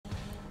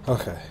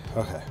Okay,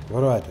 okay.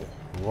 What do I do?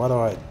 What do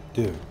I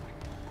do?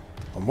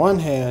 On one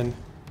hand,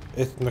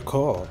 it's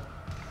Nicole.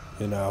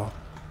 You know,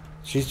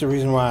 she's the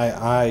reason why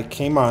I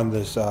came on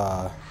this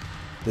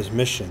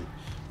mission.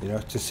 You know,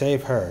 to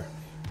save her.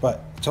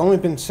 But it's only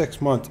been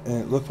 6 months,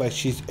 and it looked like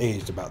she's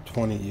aged about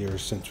 20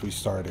 years since we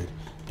started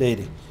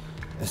dating.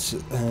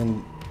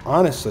 And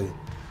honestly,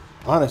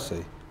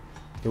 if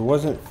it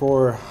wasn't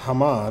for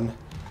Haman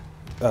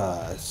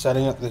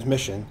setting up this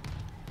mission,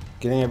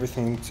 getting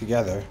everything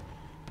together,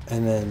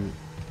 and then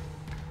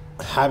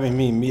having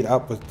me meet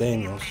up with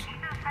Daniels,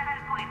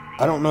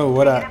 I don't know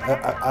what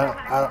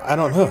I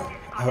don't know.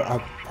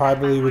 I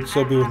probably would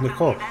still be with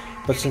Nicole.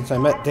 But since I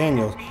met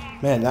Daniels,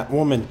 man, that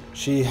woman,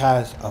 she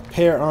has a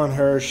pair on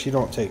her. She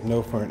don't take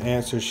no for an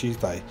answer.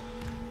 She's like,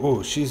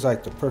 ooh, she's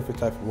like the perfect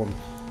type of woman.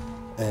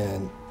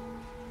 And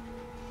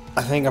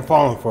I think I'm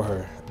falling for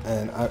her.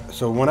 And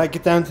so when I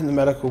get down to the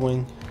medical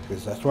wing,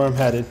 because that's where I'm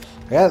headed,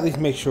 I gotta at least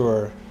make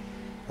sure,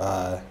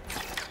 I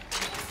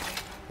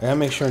gotta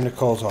make sure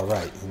Nicole's all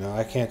right. You know,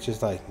 I can't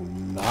just like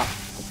not.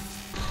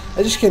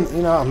 I just can't.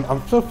 You know,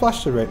 I'm so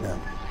flustered right now.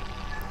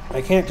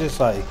 I can't just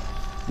like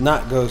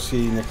not go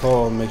see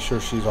Nicole and make sure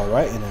she's all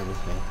right and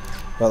everything.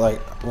 But like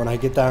when I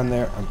get down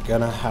there, I'm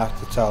gonna have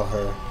to tell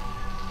her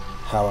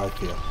how I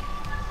feel.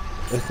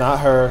 It's not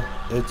her.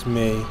 It's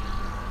me.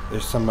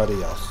 There's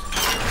somebody else.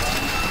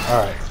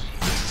 All right.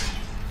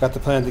 Got the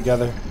plan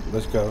together.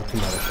 Let's go to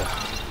medical.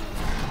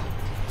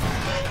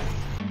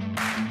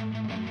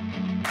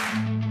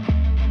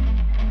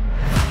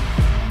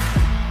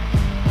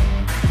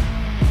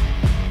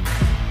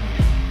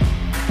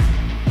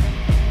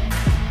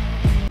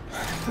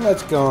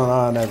 What's going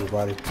on,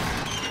 everybody?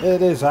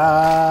 It is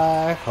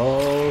I,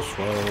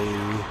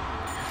 Josue.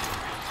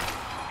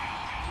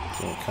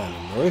 Getting kind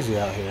of noisy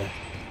out here.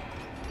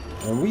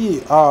 And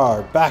we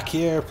are back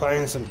here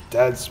playing some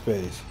Dead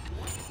Space.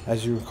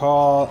 As you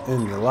recall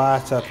in the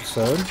last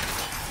episode,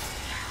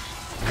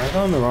 am I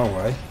going the wrong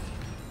way?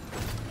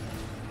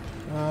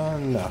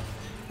 No.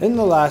 In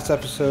the last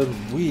episode,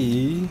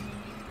 we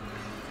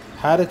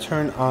had to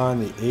turn on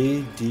the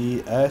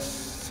ADS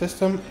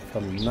system, if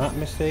I'm not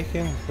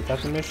mistaken. Was that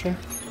the mission?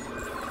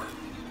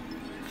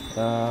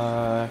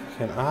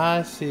 Can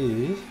I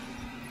see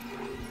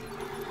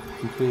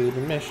complete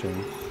the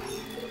mission?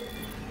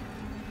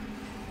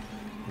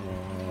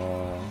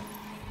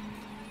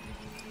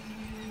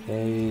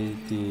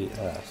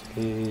 ADS.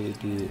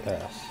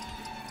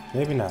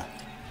 Maybe not.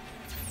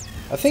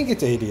 I think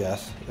it's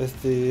ADS. It's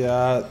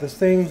the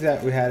things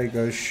that we had to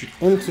go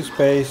into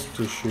space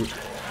to shoot.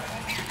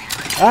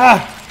 Ah!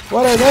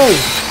 What are those?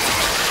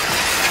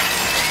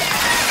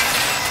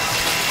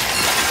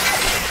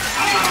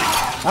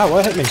 Ah,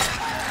 what hit me?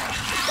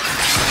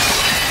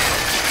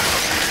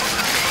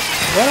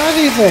 What are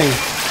these things?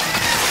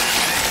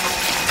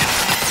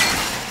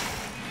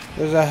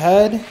 There's a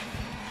head.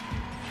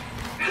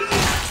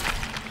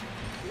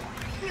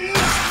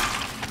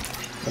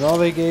 And all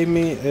they gave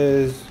me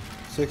is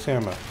 6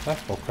 ammo.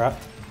 That's bull crap.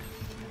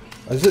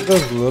 Is it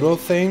those little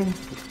things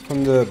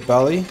from the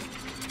belly?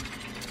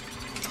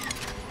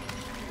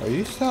 Are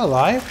you still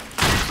alive?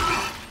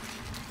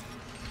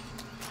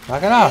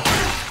 Knock it off.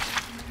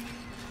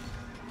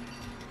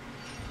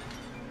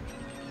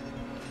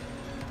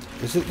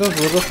 Is it those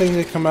little things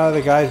that come out of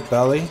the guy's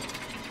belly?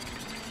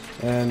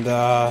 And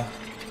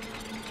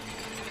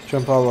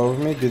jump all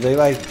over me? Do they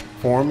like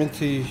form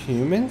into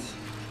humans?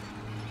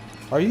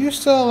 Are you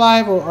still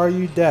alive or are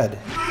you dead?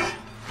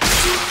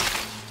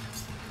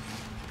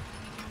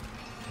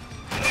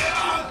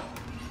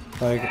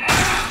 Like,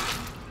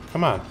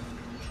 come on.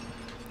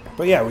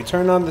 But yeah, we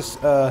turned on this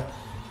the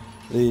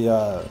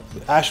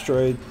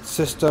asteroid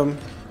system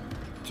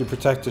to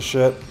protect the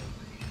ship,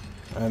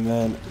 and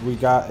then we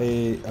got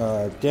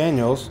a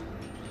Daniels,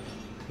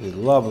 the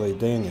lovely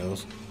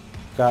Daniels,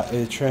 got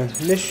a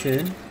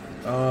transmission,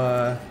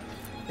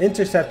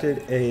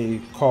 intercepted a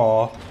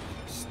call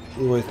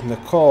with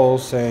Nicole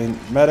saying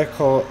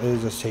medical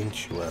is a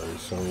sanctuary.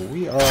 So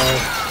we are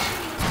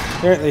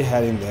currently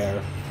heading there.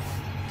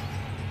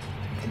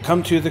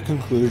 Come to the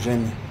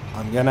conclusion,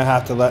 I'm gonna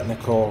have to let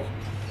Nicole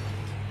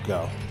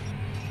go.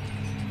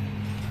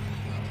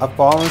 I've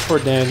fallen for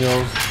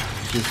Daniels.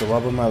 She's the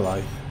love of my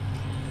life.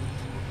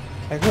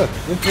 Like, look,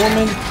 this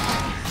woman,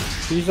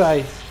 she's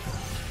like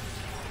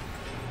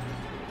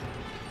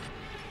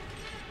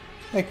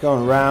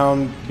going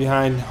around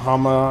behind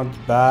Hamad's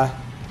back,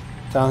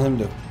 telling him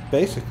to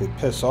basically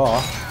piss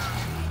off.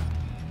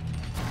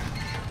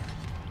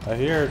 I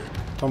hear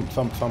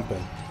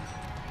thumping.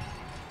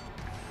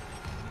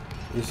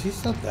 Is he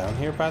still down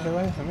here, by the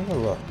way? Let me go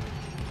look.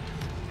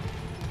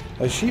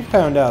 Like, she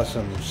found out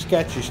some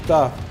sketchy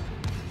stuff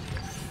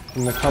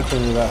from the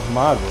company that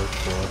Hamad worked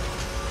for.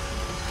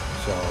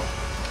 So,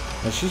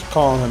 and she's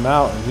calling him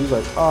out, and he's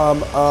like, I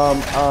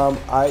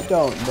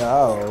don't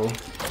know.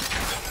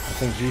 I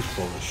think he's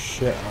full of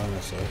shit,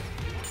 honestly.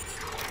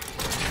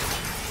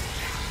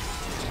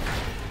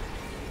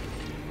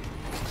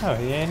 Oh,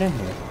 he ain't in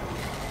here.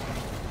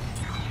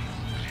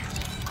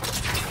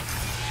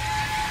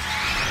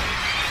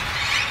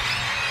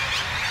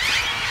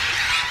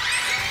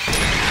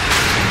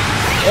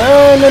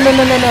 Oh, no, no,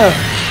 no, no, no.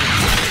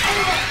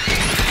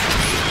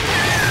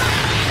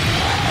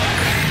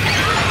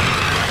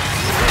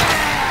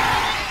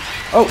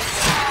 Oh.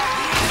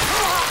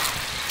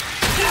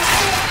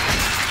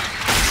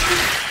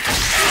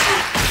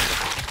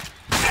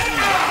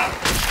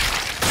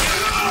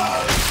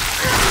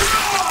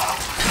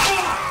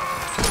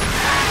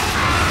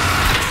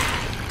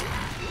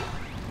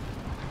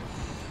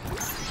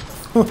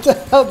 What the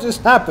hell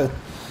just happened?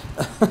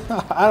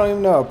 I don't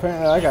even know.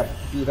 Apparently I got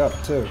beat up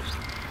too.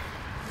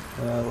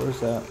 Where's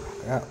that?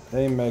 I got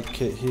a med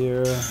kit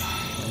here.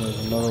 And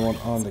there's another one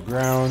on the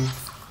ground.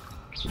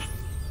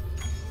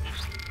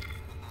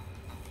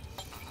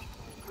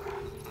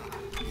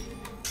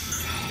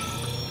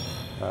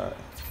 Alright.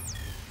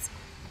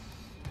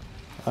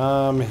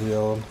 I'm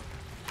healed.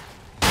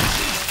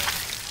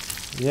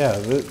 Yeah,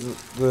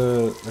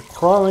 the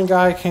crawling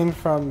guy came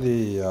from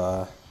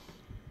the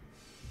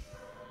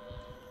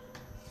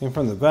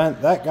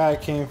vent. That guy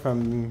came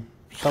from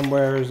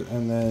somewheres,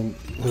 and then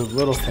the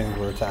little things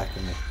were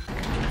attacking me.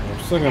 I'm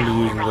still gonna be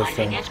using this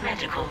thing.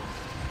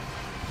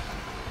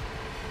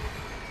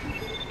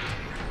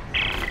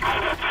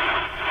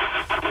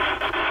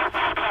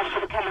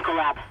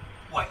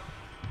 What?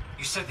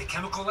 You said the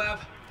chemical lab?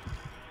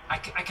 I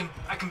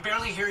can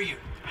barely hear you.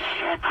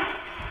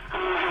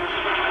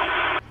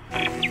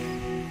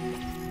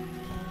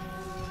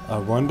 I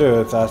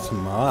wonder if that's a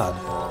mod.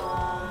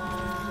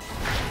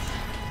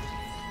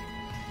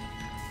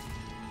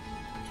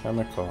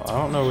 Chemical. I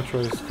don't know which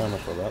way is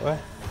chemical. That way?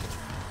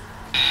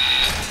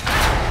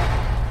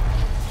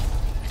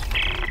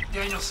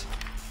 Daniels,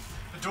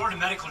 the door to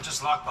medical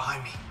just locked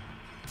behind me.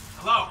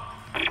 Hello?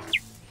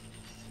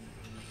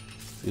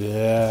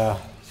 Yeah.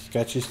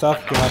 Sketchy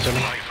stuff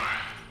happening.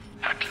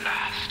 At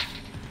last.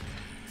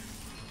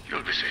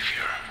 You'll be safe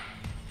here.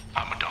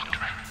 I'm a doctor.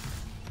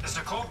 Is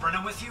Nicole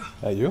Brennan with you?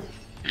 That you?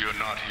 You're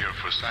not here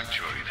for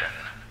sanctuary then.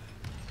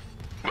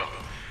 Well,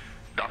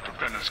 Dr.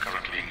 Brennan's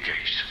currently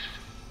engaged.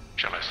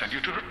 Shall I send you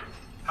to her?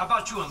 How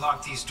about you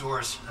unlock these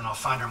doors and I'll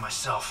find her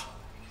myself?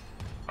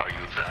 Are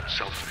you that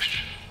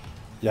selfish?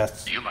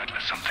 Yes. You might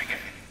let something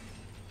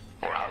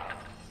in. Or out.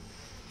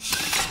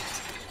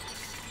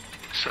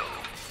 So,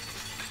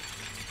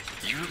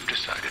 you've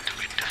decided to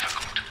be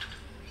difficult.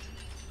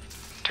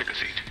 Take a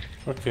seat.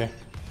 Okay.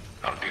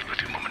 I'll deal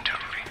with you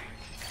momentarily.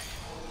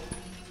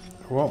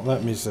 It won't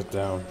let me sit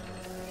down.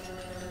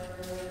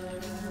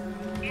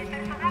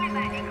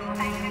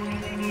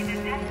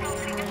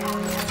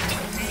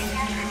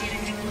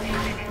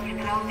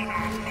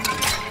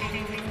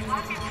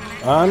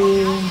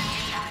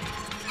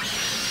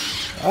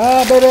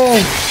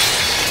 Baby!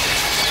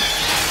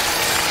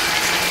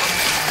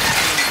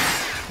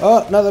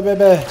 Oh, another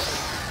baby!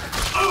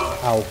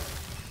 Ow.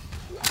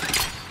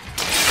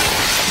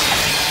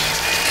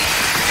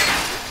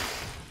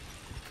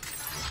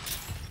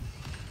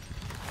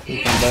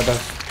 Baby.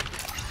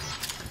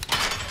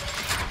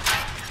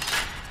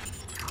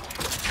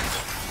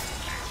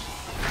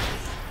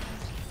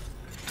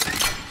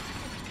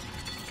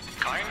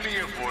 Kindly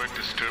avoid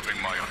disturbing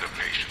my other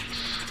patients.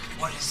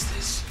 What is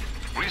this?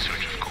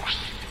 Research, of course.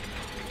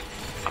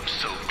 I'm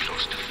so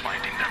close to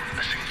finding that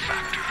missing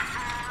factor.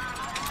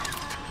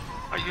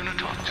 A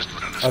unitologist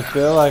would I understand.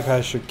 feel like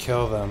I should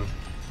kill them.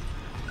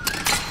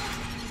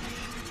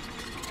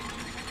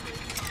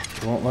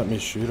 It won't let me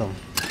shoot them.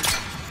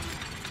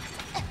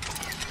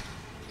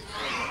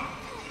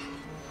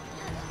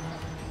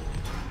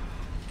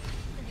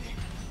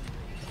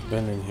 I've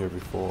been in here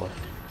before.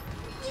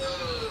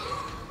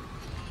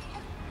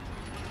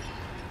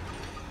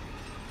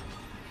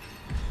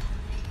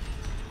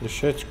 This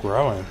shit's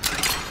growing.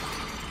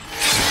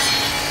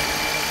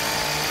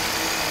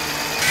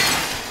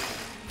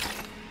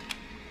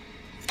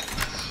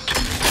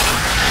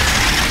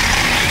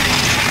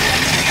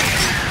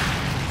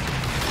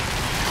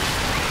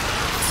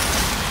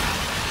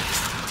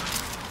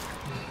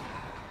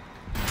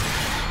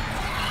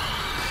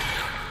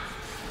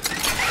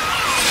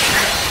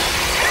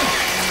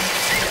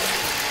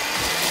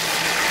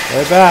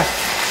 Way back.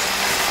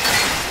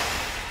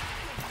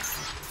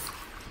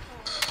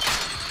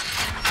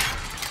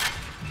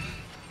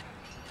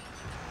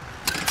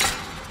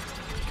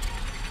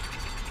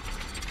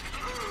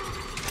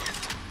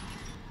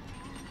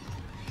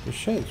 The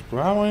shit's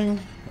growing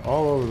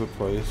all over the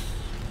place.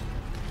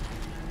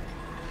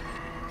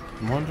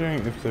 I'm wondering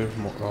if there's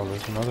more. Oh,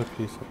 there's another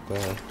piece up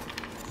there.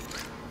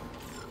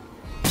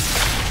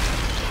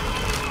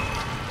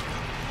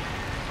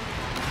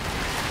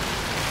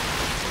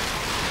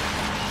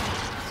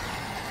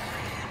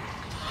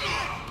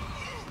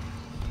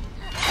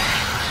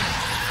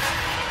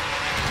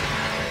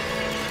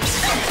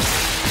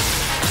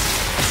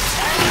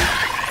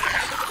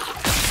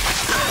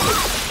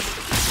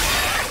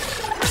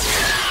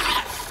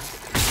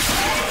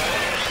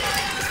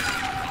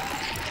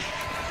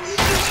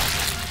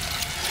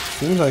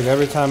 Seems like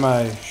every time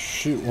I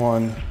shoot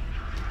one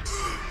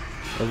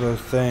of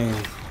those things,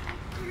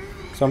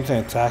 something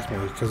attacks me,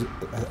 because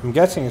I'm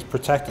guessing it's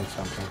protecting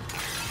something.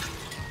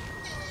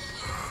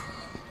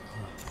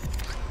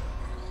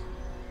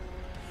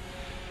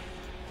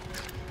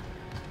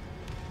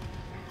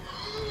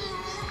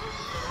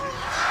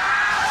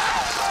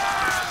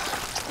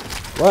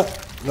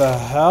 The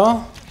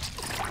hell?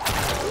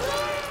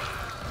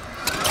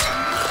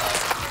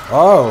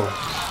 Oh.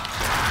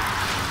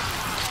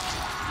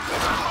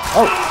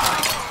 Oh.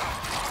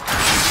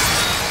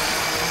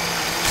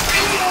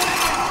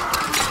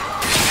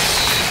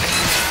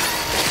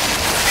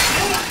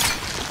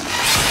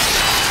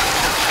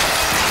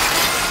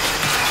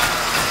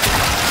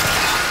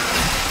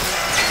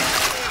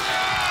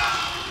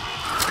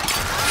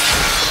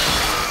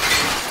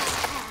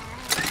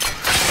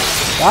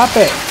 Stop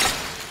it.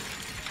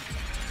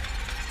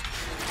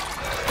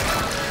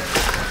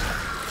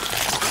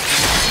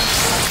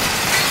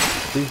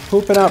 He's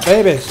pooping out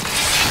babies.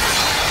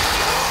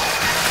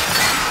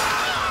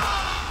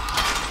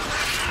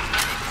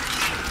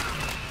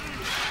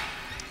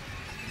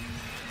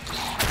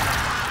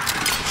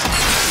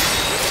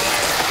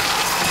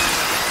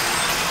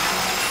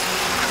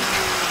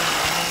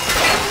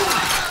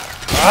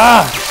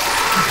 Ah!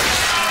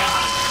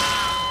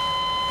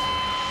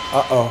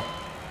 Uh-oh.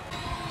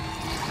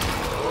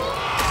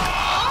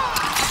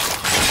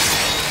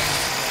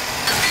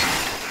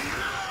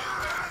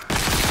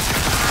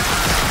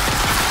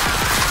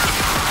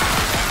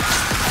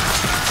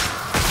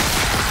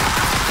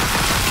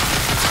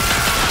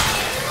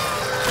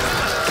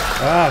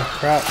 Ah,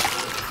 crap.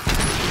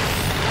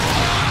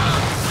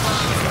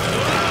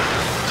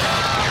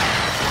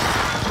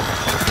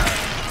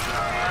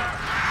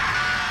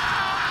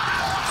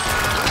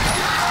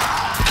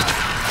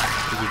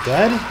 Is he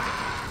dead?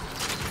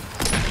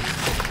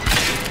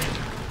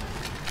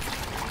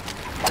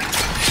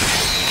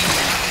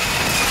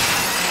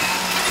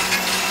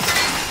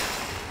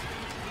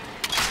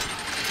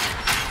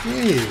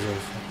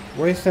 Jesus.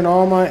 Wasting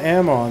all my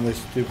ammo on this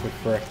stupid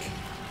frick.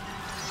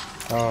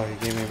 Oh, he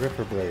gave me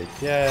ripper blades.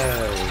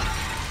 Yay!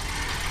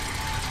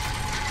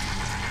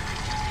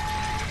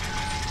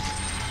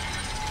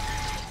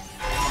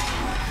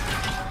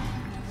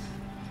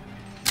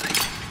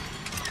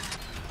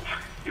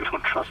 You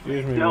don't trust me?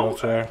 Excuse me, No,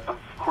 wheelchair. of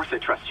course I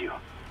trust you.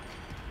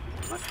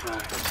 Let's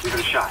give it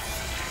a shot.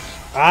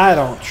 I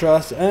don't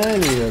trust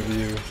any of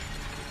you.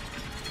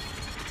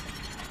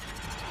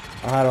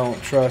 I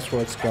don't trust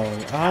what's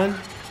going on.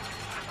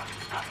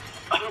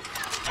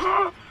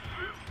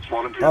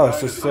 Oh,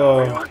 this is still...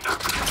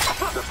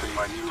 Assessing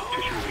my new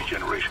tissue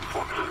regeneration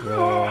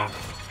formula. Yeah.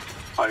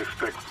 I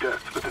expect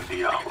death within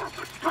the hour,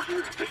 but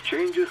the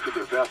changes to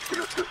the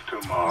vascular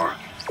system are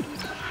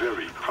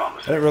very I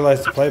promising. didn't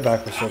realize the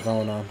playback was still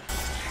going on.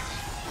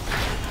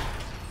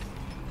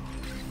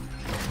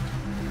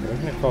 There's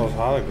Nicole's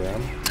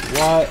hologram.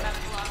 What?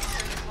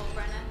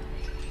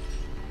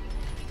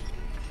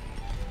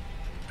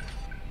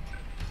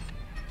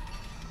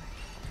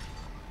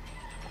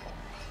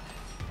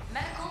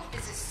 Medical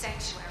is a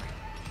sanctuary.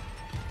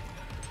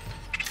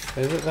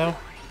 Is it though?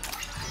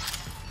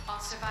 All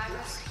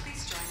survivors,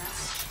 please join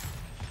us.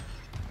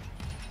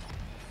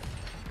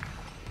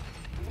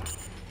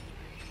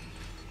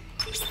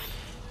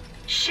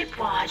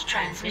 Shipwide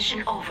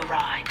transmission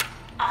override.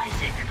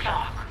 Isaac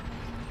Clarke.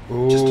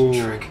 Ooh. Just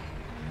a trick.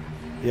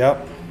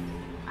 Yep.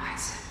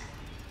 Isaac.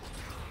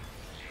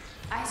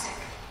 Isaac.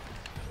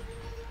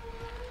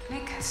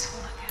 Make us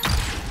whole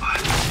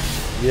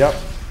again. Yep.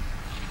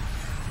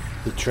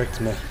 He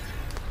tricked me.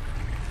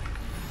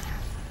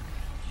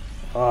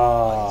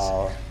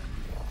 Oh.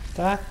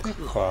 Dr.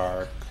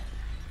 Clarke.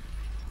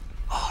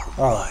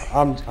 Oh,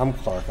 I'm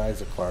Clarke,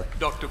 Isaac Clarke.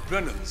 Dr.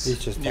 Brennan's He's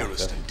just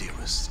nearest doctor. and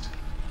dearest.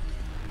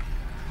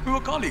 We were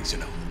colleagues, you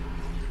know.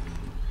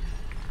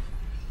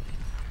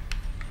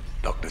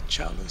 Dr.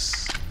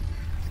 Chalice.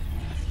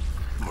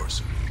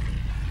 Mercer.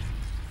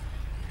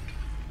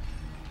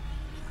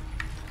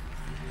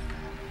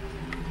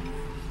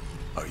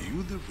 Are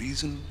you the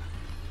reason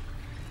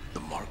the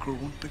marker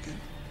won't begin?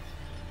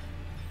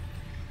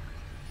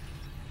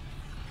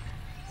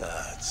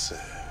 That's it.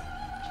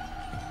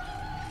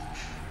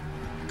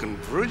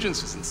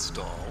 Convergence is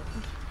installed.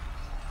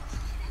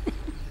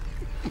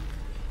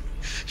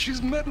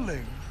 She's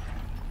meddling.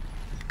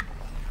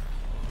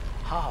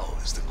 How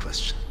is the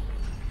question?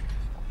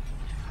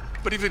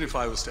 But even if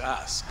I was to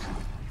ask,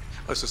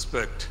 I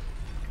suspect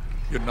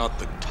you're not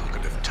the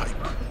talkative type.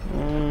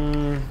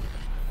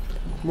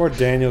 More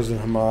Daniels than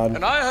Hamad.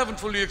 And I haven't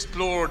fully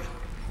explored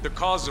the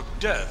cause of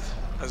death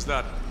as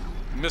that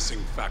missing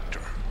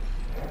factor.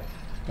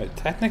 Wait,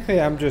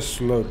 technically, I'm just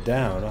slowed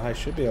down. I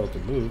should be able to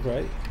move,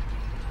 right?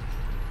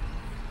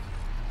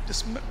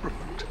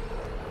 Dismemberment.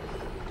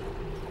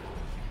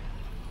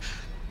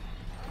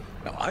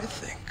 Now I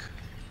think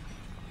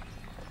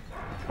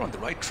you're on the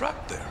right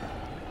track there.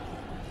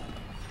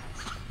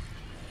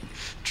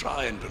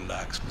 Try and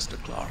relax,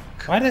 Mr. Clarke.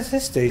 Why does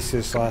this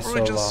stasis last so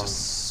Convergence long? is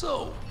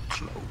so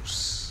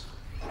close.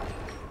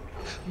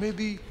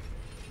 Maybe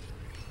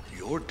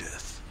your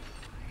death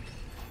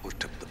will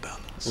tip the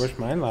balance. Wish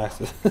mine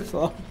lasted this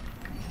long.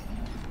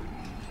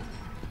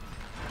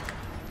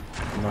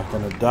 I'm not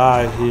gonna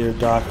die here,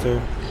 Doctor.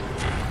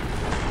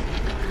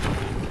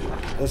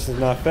 This is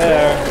not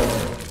fair.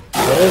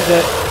 What is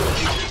it?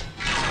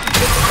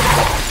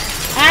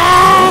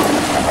 Ah!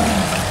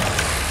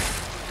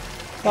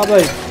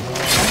 Probably.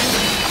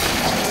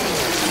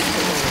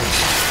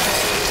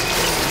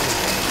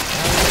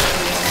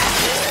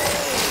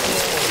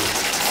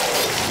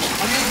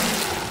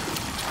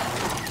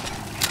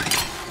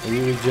 Are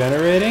you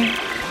regenerating? Maybe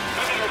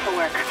this will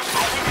work.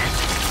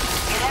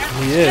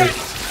 Isaac, He is.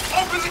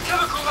 Open the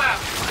chemical lab!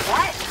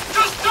 what?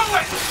 Just do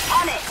it!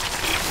 On it!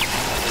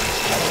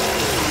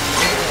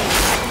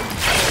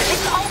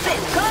 It's open!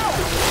 Go!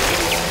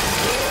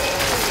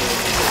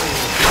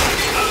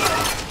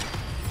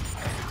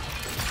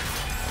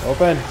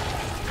 Open.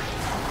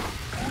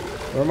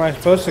 Where am I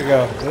supposed to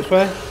go? This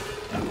way?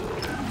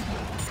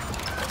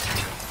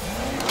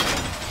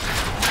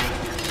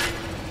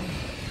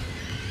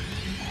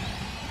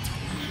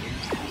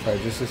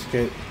 Alright, just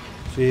escape.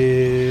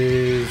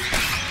 Jeez.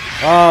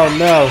 Oh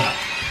no.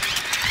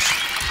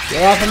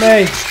 Get off of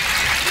me.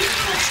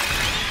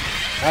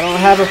 I don't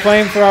have a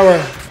flamethrower.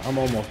 I'm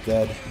almost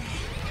dead.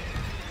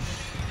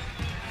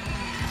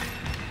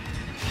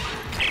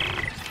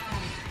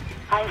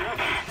 Isaac,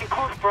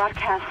 Nicole's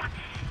broadcast.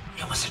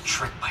 It was a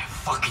trick by a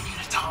fucking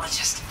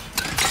unitologist.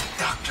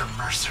 Dr.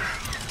 Mercer.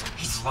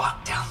 He's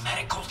locked down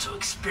medical to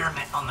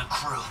experiment on the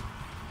crew.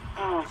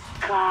 Oh,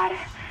 God.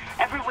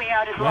 Every way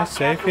out is Am I locked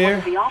down safe for one here?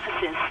 of the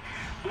offices.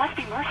 Must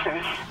be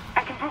Mercer's.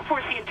 I can brute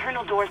force the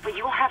internal doors, but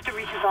you'll have to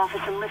reach his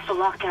office and lift the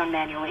lockdown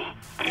manually.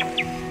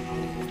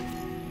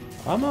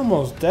 I'm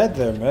almost dead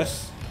there,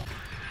 miss.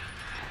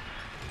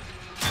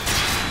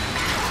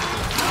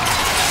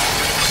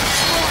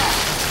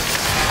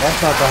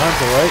 That's not the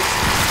hunter, right?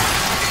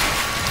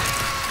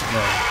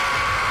 No.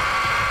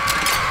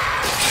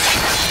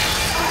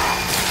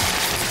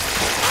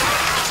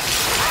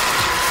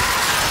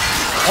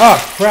 Oh,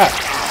 crap.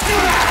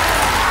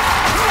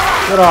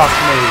 Get off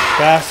me,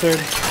 bastard.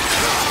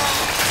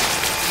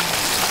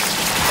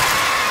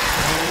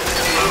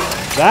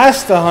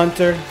 That's the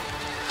hunter.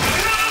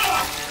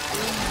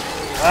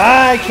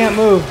 Ah, I can't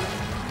move.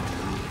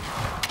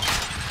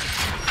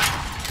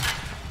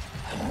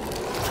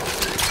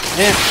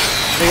 Man,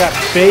 they got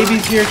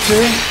babies here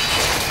too.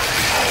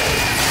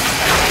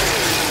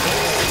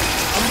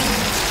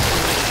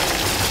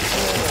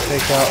 Let's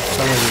take out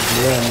some of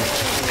his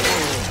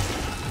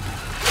limbs.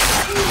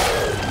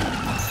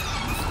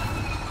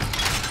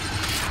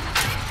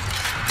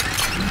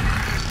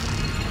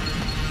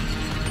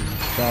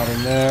 Got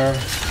him there.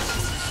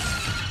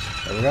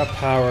 Oh, we got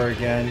power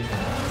again.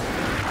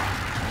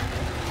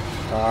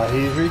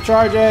 He's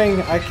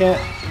recharging. I can't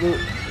do.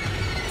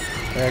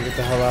 I gotta get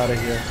the hell out of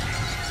here.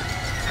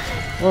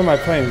 What am I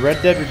playing?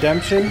 Red Dead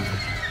Redemption?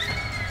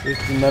 Is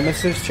the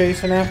Nemesis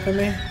chasing after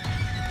me?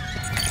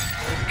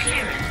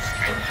 Clearance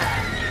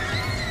confirmed.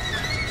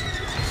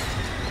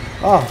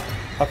 Oh,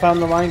 I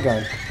found the line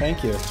gun.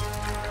 Thank you.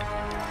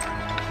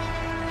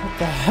 What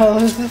the hell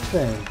is this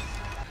thing?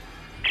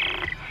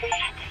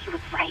 He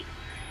was right.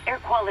 Air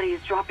quality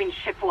is dropping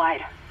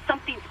shipwide.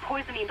 Something's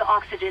poisoning the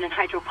oxygen and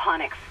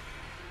hydroponics.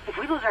 If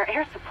we lose our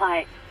air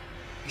supply...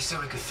 He said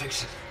we could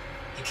fix it.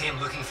 He came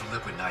looking for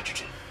liquid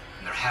nitrogen,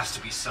 and there has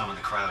to be some in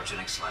the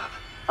cryogenics lab.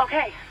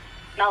 Okay.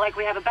 Not like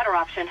we have a better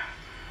option.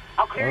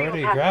 I'll I clear you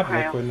already a path grabbed to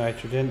cryo. liquid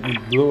nitrogen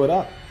and blew it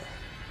up.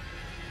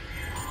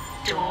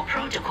 Door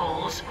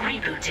protocols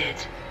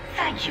rebooted.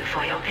 Thank you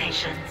for your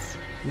patience.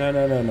 No,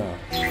 no, no, no.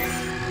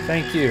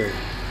 Thank you.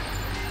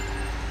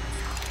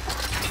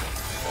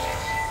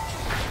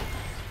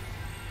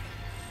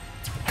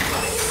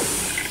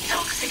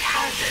 Toxic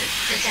hazard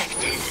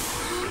detected.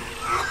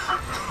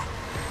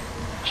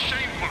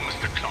 Shameful,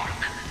 Mr. Clark.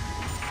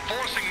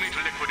 Forcing me to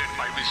liquidate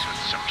my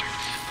research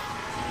subjects.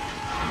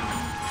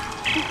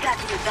 Keep that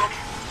to your duck.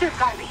 There's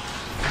gotta be.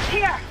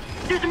 Here!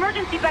 There's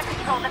emergency vent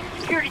controls at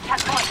the security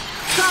checkpoint.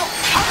 Go!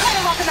 I'll try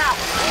to lock them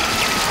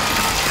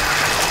out!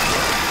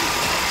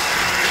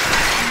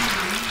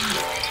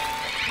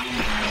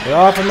 Get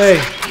off of me.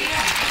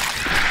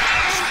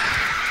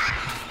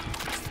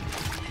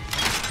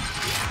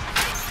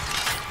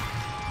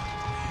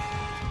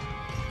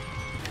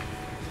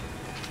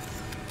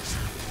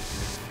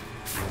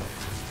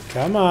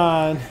 Come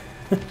on.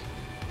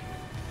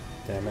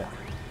 Damn it.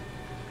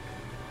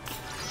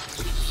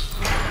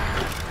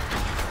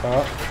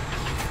 Oh,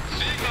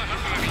 Seeing my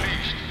husband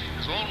unleashed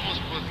is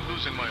almost worth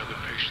losing my other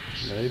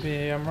patients.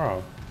 maybe I'm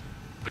wrong.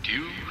 But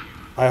you,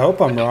 I hope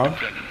I'm wrong.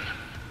 Brennan,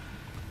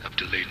 have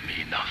delayed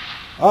me enough.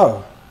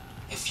 Oh,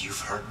 If you've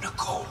hurt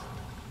Nicole,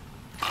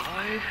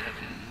 I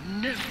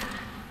have never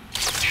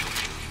shown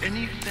you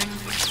anything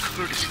but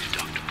courtesy to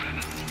Dr.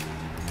 Brennan.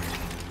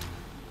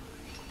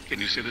 Can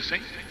you say the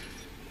same?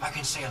 I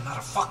can say I'm not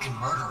a fucking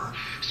murderer.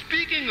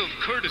 Speaking of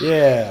courtesy,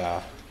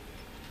 yeah.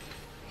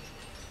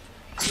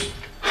 do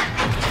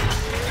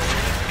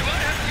I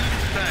have you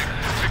thanked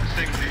for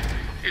fixing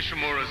the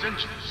Ishimura's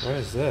engines? What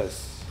is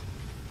this?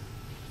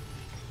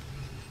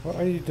 What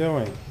are you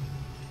doing?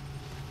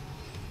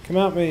 Come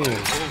at me.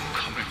 Oh,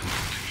 coming to me.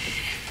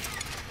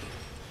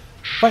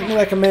 Fight me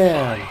like a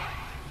man.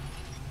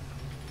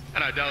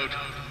 And I doubt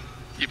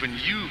even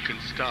you can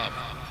stop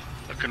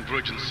a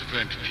convergence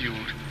event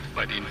fueled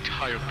by the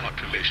entire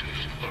population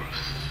of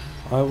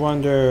Earth. I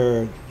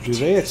wonder, do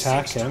they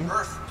attack Six to him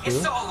Earth. too?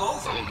 It's all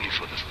over. Only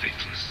for the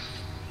faithless.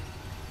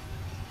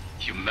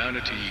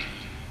 Humanity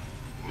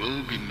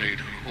will be made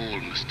whole,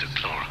 Mr.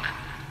 Clark,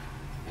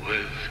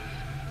 with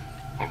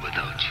or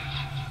without you.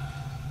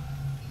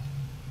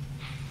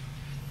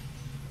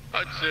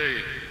 I'd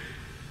say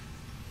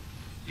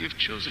you've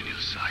chosen your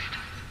side.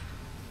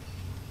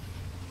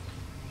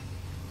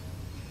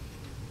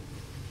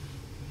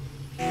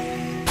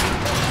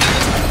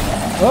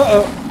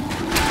 Uh-oh.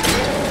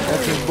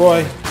 That's his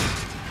boy.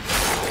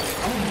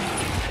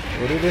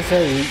 What did they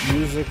say?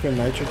 Use liquid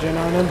nitrogen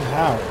on him?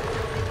 How?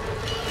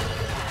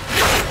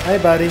 Hey,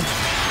 buddy.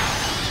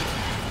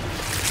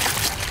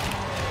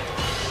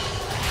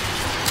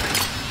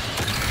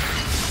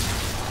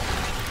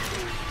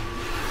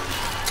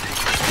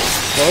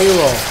 Slowly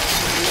roll.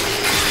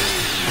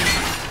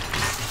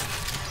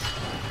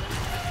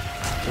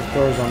 The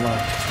door's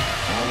unlocked.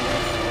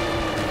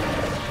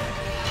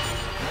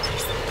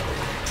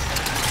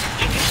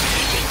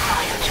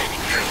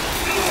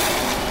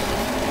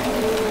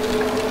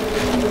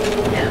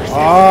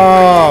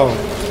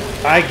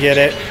 Oh, I get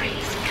it.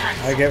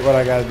 I get what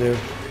I gotta do.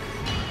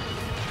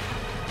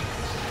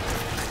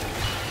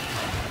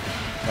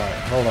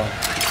 Alright, hold on.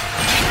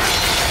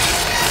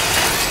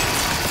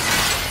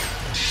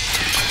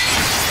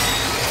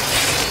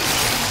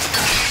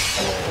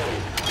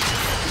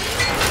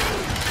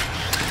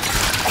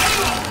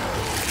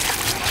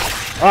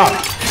 Ah,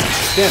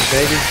 damn,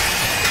 baby.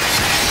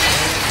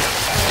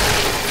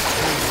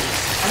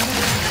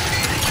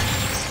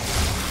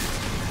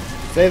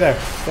 Stay there.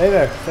 Stay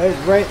there. Stay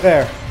right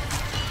there.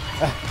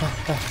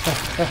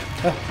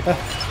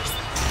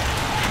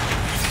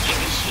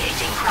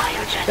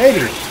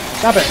 Baby,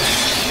 stop it.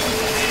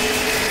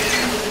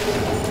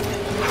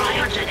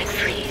 Cryogenic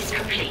freeze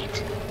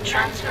complete.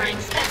 Transferring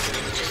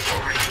specimen to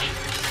storage.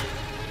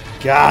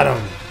 Got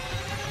him.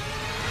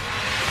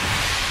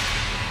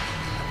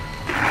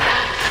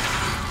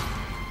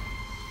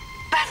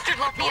 Bastard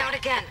locked me out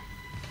again.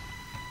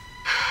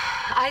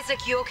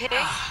 Isaac, you okay?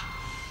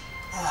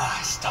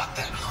 I stopped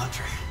that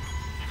hunter.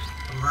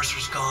 The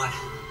Mercer's gone.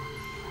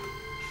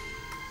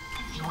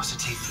 He wants to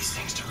take these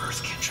things to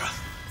Earth, Kendra.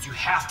 You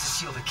have to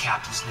seal the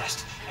captain's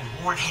nest and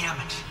warn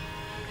Hammond.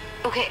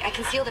 Okay, I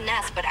can seal the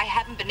nest, but I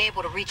haven't been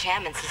able to reach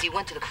Hammond since he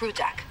went to the crew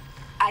deck.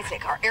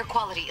 Isaac, our air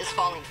quality is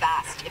falling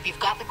fast. If you've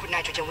got liquid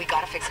nitrogen, we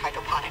gotta fix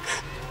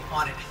hydroponics.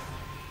 On it.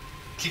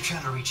 Keep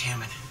trying to reach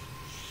Hammond.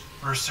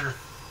 Mercer,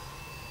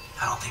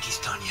 I don't think he's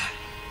done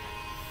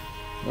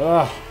yet.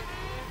 Ugh.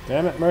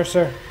 Damn it,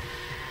 Mercer.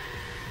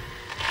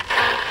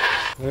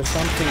 There's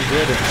something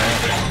good in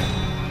that.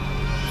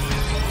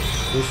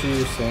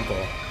 Fishy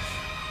sample.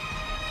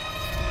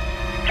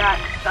 Got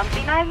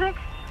something, Isaac?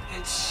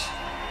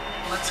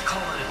 Let's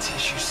call it a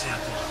tissue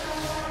sample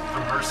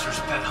from Mercer's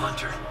pet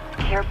hunter.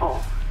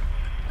 Careful.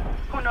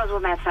 Who knows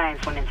what mad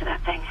science went into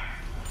that thing?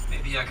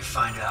 Maybe I could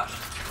find out,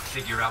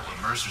 figure out what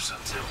Mercer's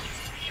up to.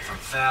 If I'm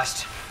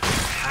fast, there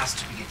has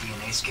to be a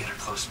DNA scanner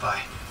close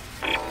by.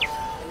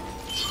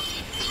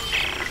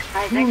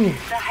 Isaac,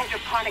 the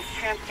hydroponics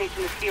tram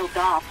station is sealed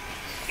off.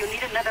 You'll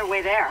need another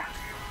way there.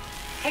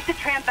 Take the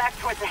tram back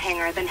towards the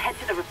hangar, then head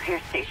to the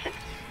repair station.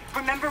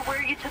 Remember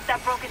where you took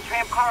that broken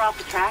tram car off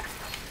the tracks?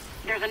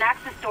 There's an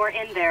access door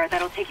in there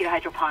that'll take you to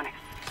hydroponics.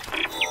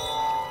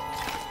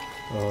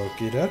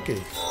 Okie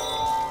dokie.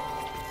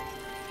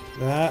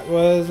 That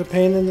was a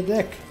pain in the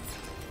dick.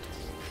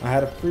 I had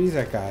to freeze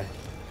that guy.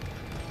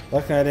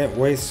 Luckily I didn't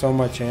waste so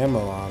much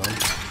ammo on him.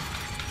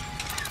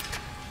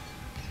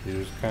 He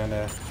was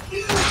kinda...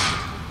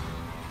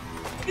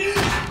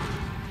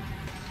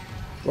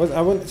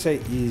 I wouldn't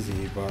say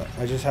easy, but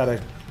I just had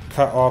to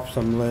cut off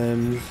some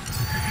limbs.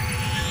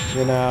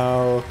 You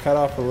know, cut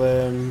off a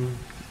limb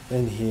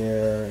in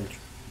here and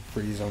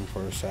freeze them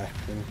for a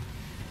second.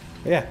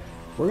 But yeah,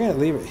 we're gonna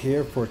leave it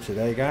here for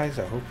today, guys.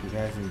 I hope you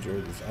guys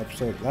enjoyed this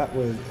episode. That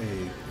was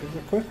a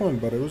quick one,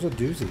 but it was a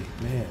doozy.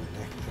 Man,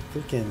 that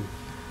freaking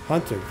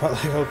hunter felt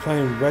like I was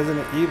playing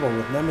Resident Evil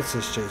with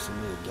Nemesis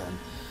chasing me again.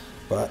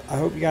 But I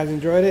hope you guys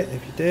enjoyed it.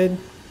 If you did,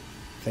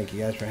 thank you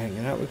guys for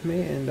hanging out with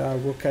me, and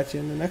we'll catch you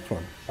in the next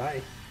one.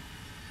 Bye.